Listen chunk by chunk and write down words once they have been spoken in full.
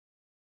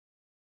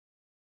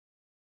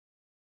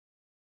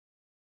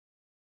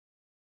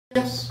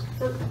Yes.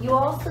 So you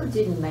also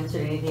didn't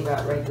mention anything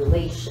about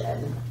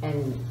regulation,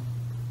 and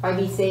by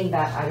me saying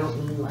that, I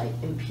don't mean like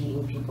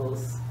impeding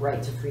people's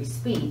right to free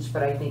speech,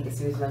 but I think, as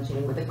he was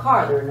mentioning with a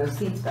car, there are no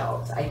seat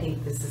belts. I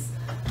think this is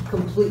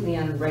completely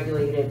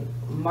unregulated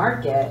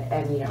market,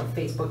 and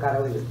Facebook got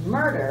away with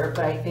murder,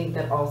 but I think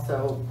that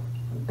also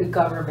the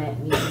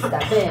government needs to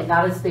step in,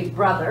 not as Big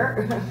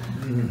Brother,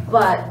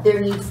 but there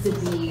needs to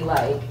be,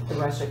 like, the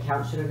Russia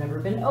account should have never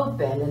been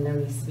open, and there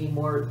needs to be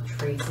more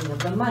tracing of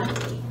the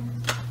money.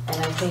 And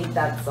I think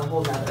that's a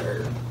whole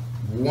nother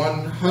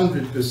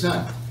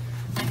 100%.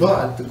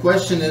 But the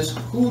question is,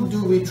 who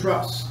do we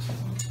trust?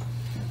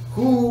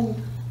 Who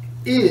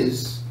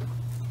is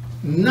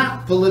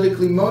not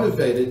politically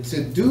motivated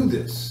to do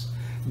this?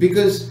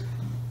 Because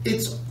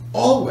it's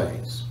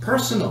always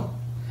personal.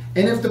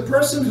 And if the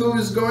person who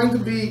is going to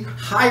be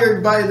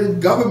hired by the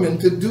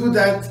government to do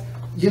that,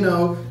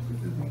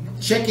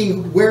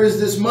 checking where is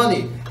this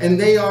money, and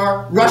they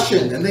are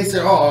Russian, and they say,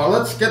 oh,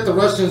 let's get the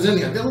Russians in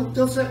here,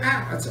 they'll say,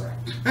 that's all right.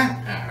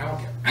 I don't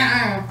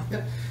care.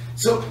 Yeah.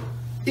 So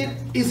it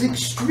is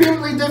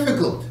extremely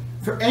difficult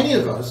for any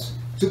of us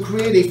to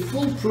create a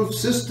foolproof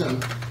system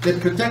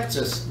that protects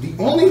us. The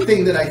only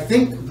thing that I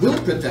think will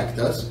protect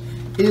us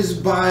is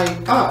by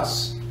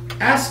us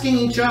asking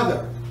each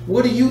other,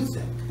 what do you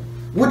think?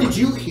 What did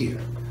you hear?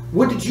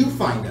 What did you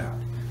find out?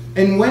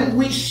 And when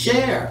we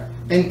share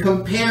and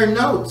compare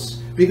notes,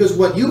 because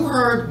what you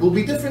heard will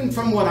be different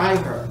from what I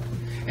heard.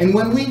 And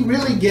when we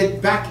really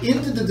get back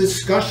into the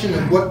discussion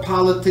of what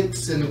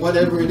politics and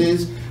whatever it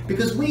is,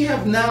 because we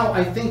have now,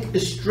 I think,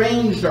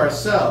 estranged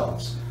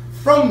ourselves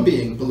from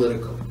being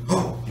political.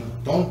 Oh,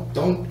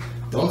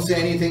 don't say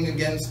anything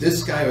against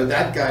this guy or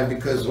that guy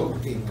because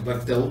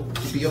but they'll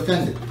be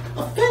offended.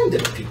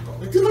 Offended people.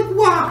 They're like,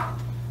 why?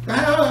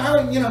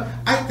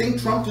 I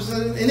think Trump is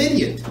an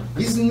idiot.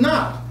 He's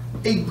not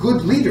a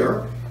good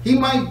leader.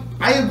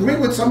 I agree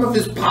with some of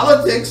his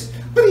politics,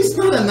 but he's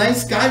not a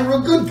nice guy or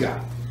a good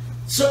guy.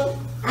 So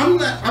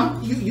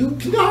you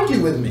can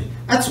argue with me.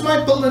 That's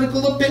my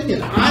political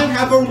opinion. I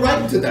have a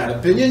right to that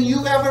opinion.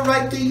 You have a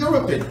right to your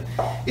opinion.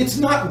 It's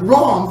not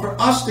wrong for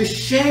us to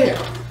share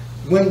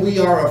when we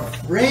are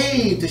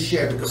afraid to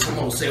share because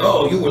someone will say,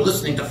 oh, you were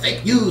listening to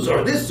fake news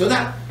or this or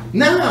that.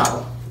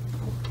 Now,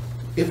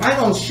 if I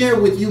don't share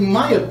with you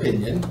my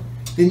opinion,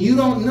 then you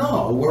don't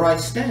know where I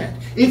stand.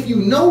 If you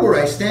know where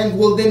I stand,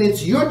 well, then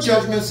it's your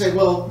judgment to say,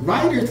 well,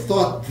 Ryder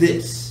thought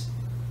this.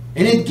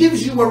 And it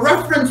gives you a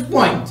reference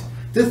point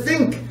to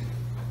think.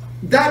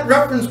 That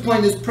reference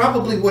point is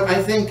probably what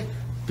I think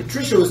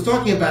Patricia was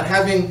talking about,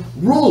 having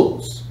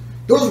rules.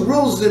 Those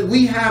rules that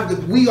we have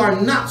that we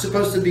are not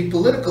supposed to be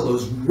political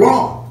is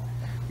wrong.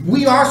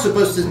 We are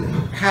supposed to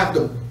have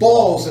the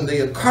balls and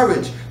the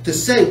courage to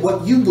say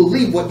what you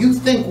believe, what you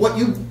think,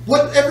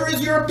 whatever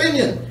is your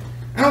opinion.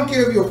 I don't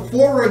care if you're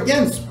for or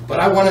against, but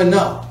I want to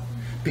know.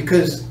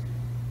 Because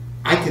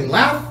I can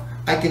laugh,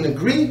 I can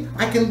agree,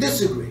 I can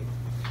disagree.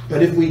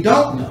 But if we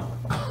don't know,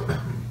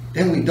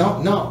 then we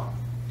don't know.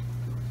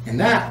 And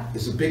that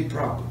is a big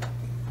problem.